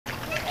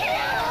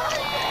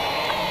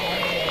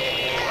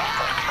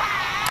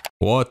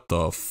What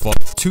the fuck?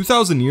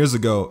 2,000 years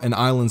ago, an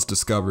island's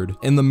discovered.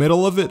 In the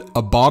middle of it,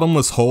 a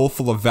bottomless hole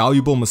full of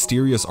valuable,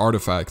 mysterious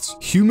artifacts.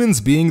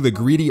 Humans, being the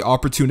greedy,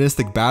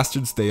 opportunistic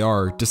bastards they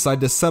are,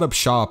 decide to set up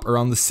shop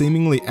around the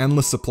seemingly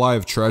endless supply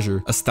of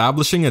treasure,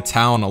 establishing a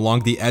town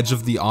along the edge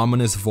of the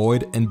ominous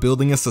void and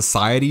building a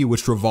society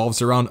which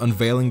revolves around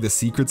unveiling the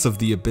secrets of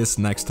the abyss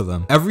next to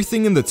them.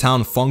 Everything in the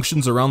town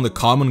functions around the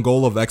common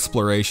goal of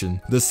exploration.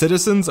 The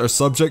citizens are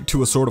subject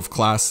to a sort of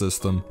class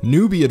system.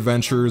 Newbie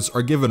adventurers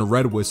are given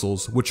red whistles,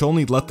 which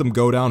only let them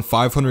go down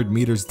 500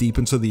 meters deep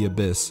into the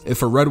abyss.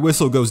 If a red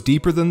whistle goes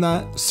deeper than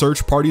that,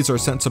 search parties are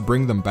sent to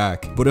bring them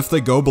back. But if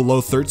they go below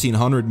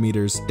 1,300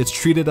 meters, it's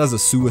treated as a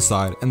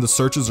suicide and the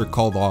searches are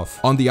called off.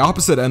 On the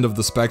opposite end of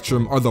the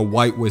spectrum are the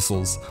white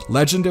whistles,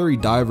 legendary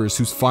divers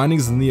whose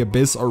findings in the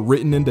abyss are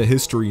written into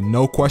history,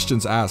 no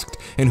questions asked,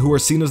 and who are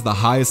seen as the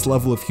highest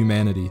level of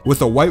humanity.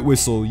 With a white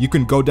whistle, you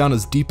can go down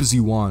as deep as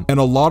you want, and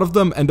a lot of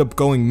them end up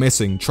going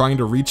missing trying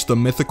to reach the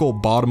mythical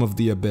bottom of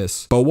the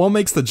abyss. But what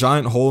makes the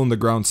giant hole in the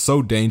ground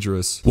so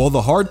dangerous? Well,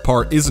 the hard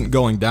part isn't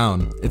going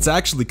down, it's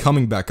actually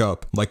coming back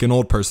up, like an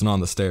old person on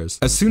the stairs.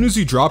 As soon as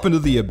you drop into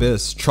the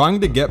abyss, trying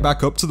to get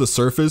back up to the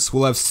surface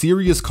will have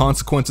serious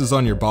consequences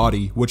on your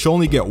body, which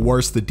only get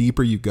worse the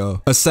deeper you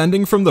go.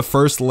 Ascending from the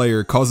first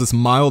layer causes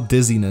mild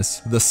dizziness,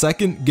 the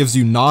second gives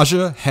you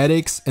nausea,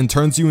 headaches, and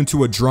turns you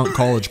into a drunk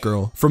college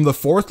girl. From the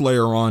fourth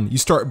layer on, you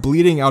start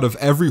bleeding out of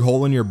every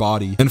hole in your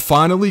body, and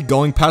finally,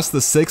 going past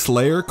the sixth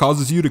layer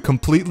causes you to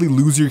completely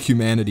lose your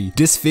humanity,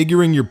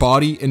 disfiguring your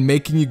body and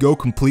making you go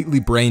completely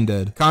brain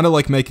dead, kinda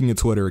like making a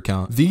Twitter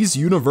account. These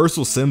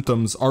universal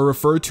symptoms are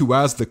referred to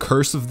as the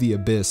curse of the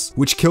abyss,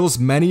 which kills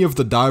many of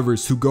the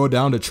divers who go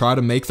down to try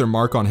to make their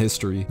mark on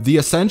history. The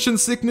ascension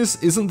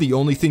sickness isn't the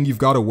only thing you've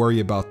got to worry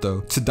about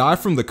though. To die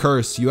from the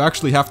curse, you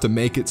actually have to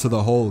make it to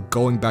the hole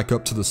going back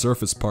up to the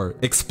surface part.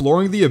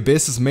 Exploring the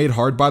abyss is made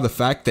hard by the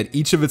fact that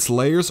each of its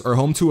layers are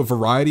home to a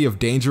variety of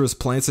dangerous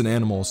plants and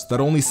animals that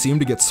only seem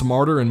to get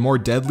smarter and more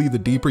deadly the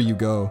deeper you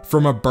go.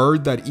 From a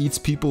bird that eats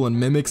people and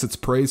mimics its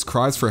prey's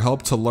cries for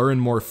help to lure in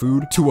more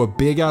food, to a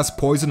big ass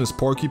poisonous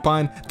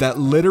porcupine that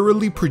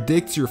literally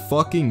predicts your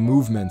fucking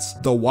movements.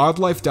 The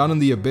wildlife down in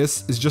the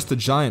abyss is just a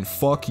giant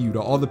fuck you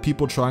to all the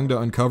people trying to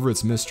uncover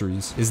its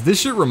mysteries. Is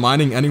this shit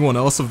reminding anyone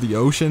else of the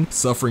ocean?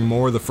 Suffering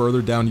more the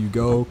further down you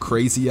go,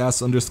 crazy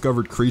ass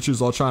undiscovered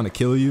creatures all trying to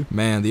kill you?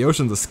 Man, the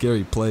ocean's a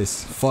scary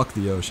place. Fuck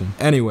the ocean.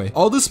 Anyway,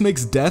 all this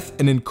makes death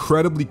an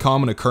incredibly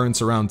common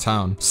occurrence around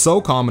town.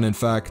 So common in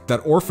fact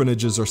that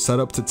orphanages are set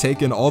up to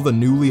take in all the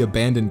newly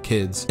abandoned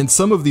kids. And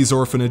some of these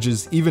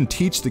orphanages even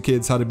teach the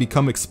kids how to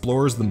become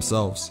explorers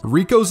themselves.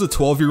 Rico's a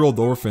 12-year-old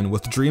orphan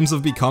with dreams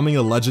of becoming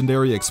a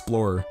legendary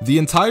explorer. The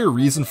entire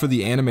reason for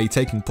the anime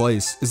taking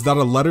place is that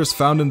a letter's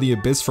found in the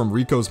abyss from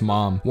Rico's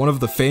mom, one of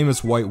the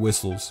famous white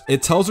whistles.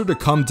 It tells her to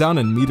come down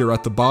and meet her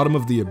at the bottom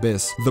of the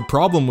abyss. The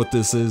problem with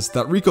this is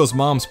that Rico's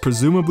mom's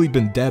presumably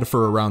been dead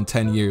for around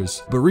 10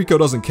 years, but Rico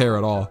doesn't care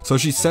at all, so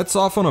she sets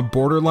off on a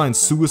borderline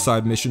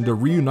suicide mission to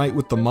reunite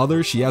with the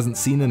mother she hasn't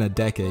seen in a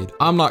decade.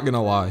 I'm not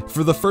gonna lie,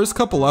 for the first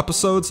couple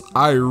episodes,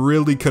 I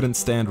really couldn't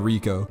stand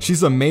Rico.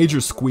 She's a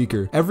major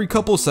squeaker. Every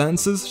couple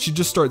sentences, she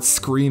just starts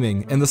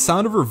screaming, and the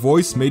sound of her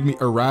voice made me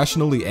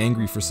irrationally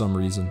angry for some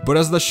reason. But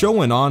as the show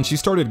went on, she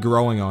started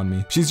growing on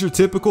me. She's your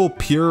typical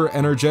pure,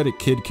 energetic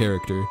kid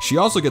character. She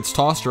also gets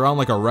tossed around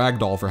like a rag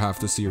doll for half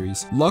the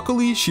series.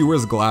 Luckily, she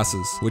wears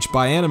glasses, which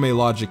by anime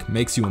logic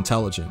makes you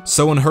intelligent.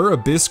 So in her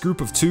abyss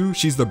group of 2,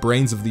 she's the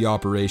brains of the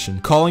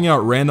operation, calling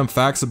out random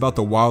facts about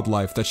the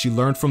wildlife that she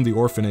learned from the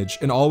orphanage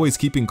and always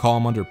keeping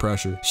calm under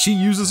pressure. She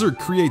uses her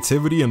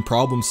creativity and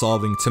problem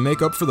solving to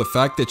make up for the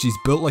fact that she's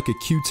built like a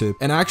Q-tip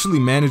and actually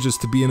manages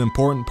to be an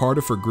important part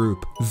of her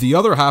group. The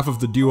other half of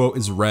the duo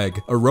is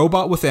Reg, a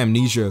robot with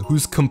amnesia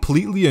who's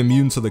completely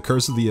immune to the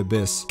curse of the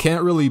abyss.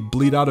 Can't really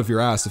bleed out of your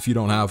ass if you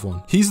don't have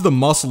one. He's the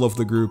muscle of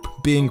the group,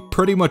 being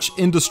pretty much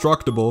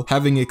indestructible,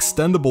 having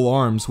extendable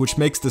arms which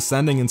makes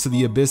descending into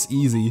the abyss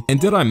easy, and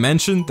did I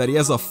mention that he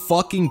has a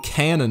fucking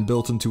cannon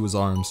built into his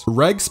arms?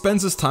 Reg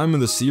spends his time in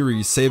the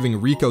series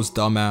saving Rico's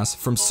dumbass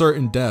from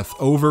certain death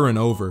over and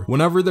over.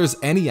 Whenever there's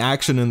any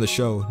action in the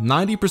show,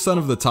 90%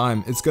 of the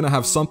time it's gonna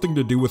have something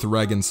to do with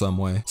Reg in some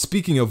way.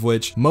 Speaking of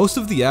which, most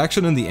of the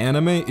action in the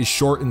anime is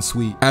short and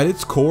sweet. At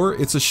its core,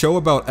 it's a show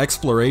about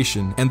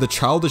exploration and the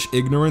childish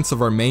ignorance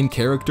of our main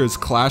characters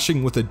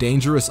clashing with a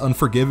dangerous,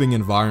 unforgiving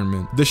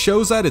environment. The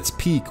show's at its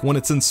peak when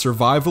it's in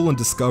survival and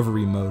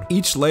discovery mode.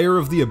 Each layer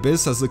of the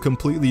abyss has a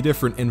completely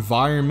different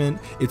environment,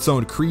 its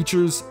own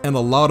creatures, and a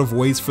lot of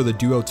ways for the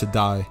duo to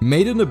die.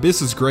 Made in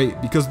Abyss is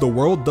great because the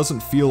world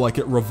doesn't feel like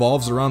it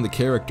revolves around the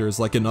characters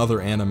like in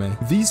other anime.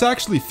 These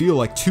actually feel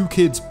like 2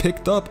 kids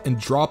picked up and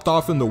dropped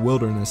off in the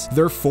wilderness.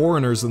 They're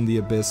foreigners in the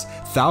abyss,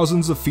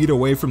 thousands of feet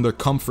away from their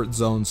comfort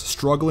zones,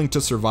 struggling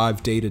to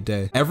survive day to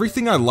day.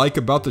 Everything I like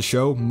about the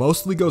show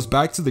mostly goes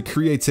back to the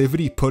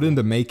creativity put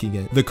into making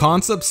it. The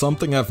concept's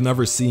something I've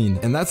never seen,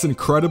 and that's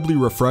incredibly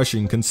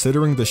refreshing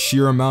considering the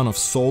sheer amount of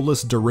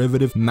soulless,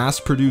 derivative,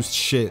 mass-produced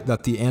shit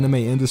that the anime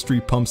industry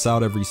pumps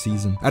out every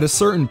season. At a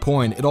certain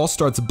point, it all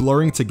starts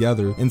blurring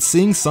together, and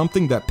seeing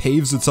something that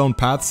paves its own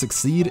path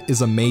succeed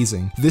is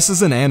amazing. This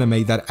is an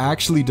anime that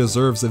actually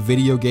deserves a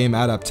video game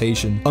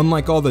adaptation,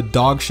 unlike all the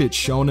dogshit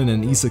shonen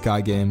and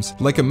isekai games.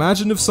 Like,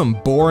 imagine if some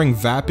boring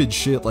vapid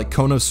shit like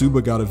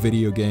Konosuba got a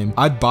video game.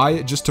 I'd buy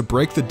it just to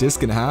break the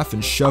disc in half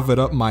and shove it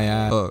up my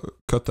ass.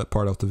 Cut that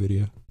part out the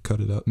video. Cut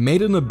it up.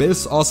 Made in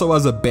Abyss also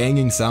has a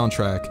banging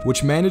soundtrack,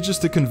 which manages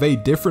to convey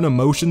different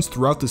emotions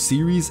throughout the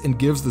series and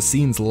gives the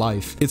scenes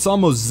life. It's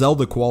almost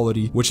Zelda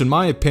quality, which in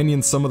my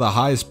opinion some of the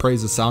highest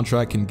praise a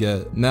soundtrack can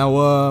get.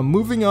 Now,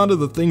 moving on to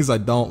the things I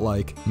don't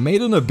like.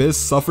 Made in Abyss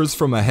suffers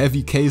from a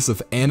heavy case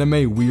of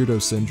anime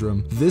weirdo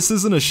syndrome. This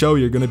isn't a show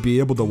you're gonna be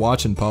able to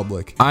watch in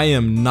public. I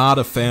am not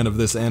a fan of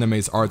this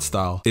anime's art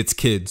style. It's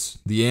kids.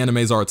 The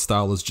anime's art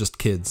style is just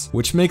kids,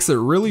 which makes it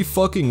really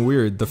fucking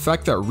weird, the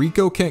fact that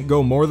Rico can't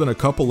go more than a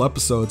couple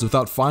episodes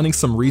without finding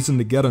some reason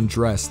to get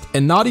undressed,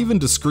 and not even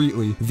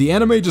discreetly. The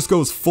anime just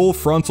goes full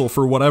frontal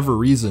for whatever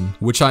reason,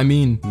 which I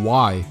mean,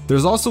 why?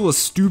 There's also a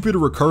stupid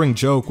recurring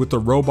joke with the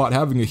robot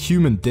having a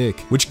human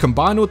dick, which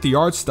combined with the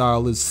art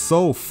style is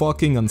so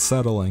fucking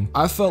unsettling.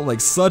 I felt like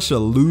such a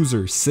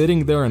loser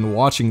sitting there and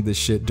watching this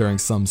shit during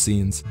some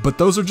scenes, but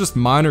those are just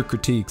minor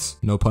critiques,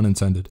 no pun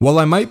intended. While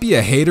I might be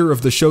a hater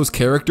of the show's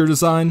character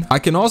design, I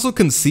can also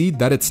concede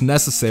that it's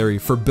necessary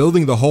for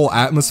building the whole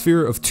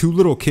atmosphere of two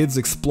little kids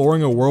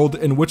exploring a world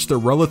in which they're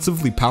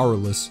relatively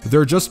powerless.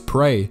 They're just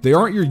prey. They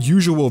aren't your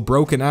usual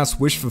broken ass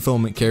wish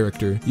fulfillment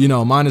character, you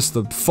know, minus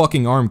the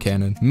fucking arm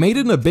cannon. Made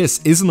in Abyss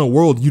isn't a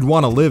world you'd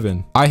want to live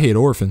in. I hate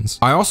orphans.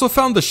 I also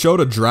found the show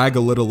to drag a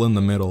little in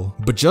the middle,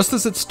 but just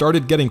as it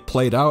started getting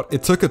played out,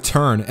 it took a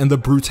turn and the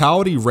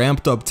brutality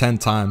ramped up 10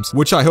 times,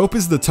 which I hope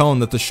is the tone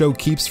that the show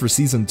keeps for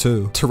season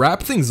 2. To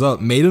wrap things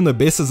up, Made in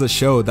Abyss is a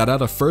show that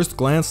at a first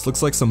glance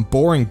looks like some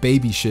boring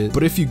baby shit,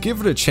 but if you give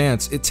it a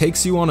chance, it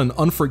takes you on an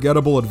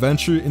unforgettable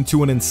adventure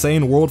into an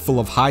insane world full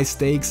of high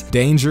stakes,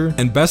 danger,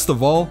 and best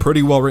of all,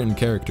 pretty well written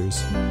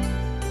characters.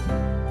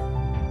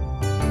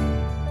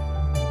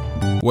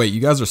 Wait,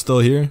 you guys are still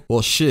here?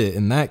 Well shit,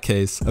 in that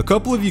case, a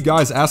couple of you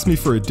guys asked me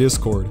for a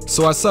Discord,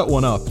 so I set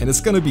one up, and it's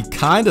gonna be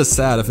kinda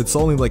sad if it's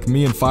only like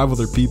me and 5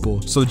 other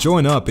people, so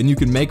join up and you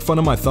can make fun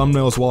of my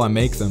thumbnails while I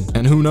make them,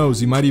 and who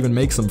knows, you might even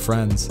make some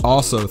friends.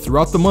 Also,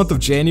 throughout the month of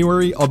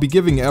January, I'll be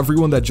giving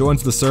everyone that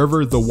joins the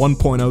server the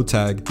 1.0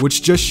 tag,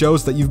 which just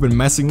shows that you've been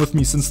messing with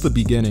me since the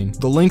beginning.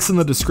 The link's in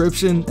the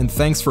description, and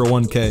thanks for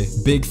 1K.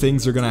 Big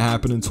things are gonna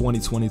happen in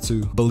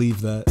 2022,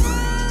 believe that.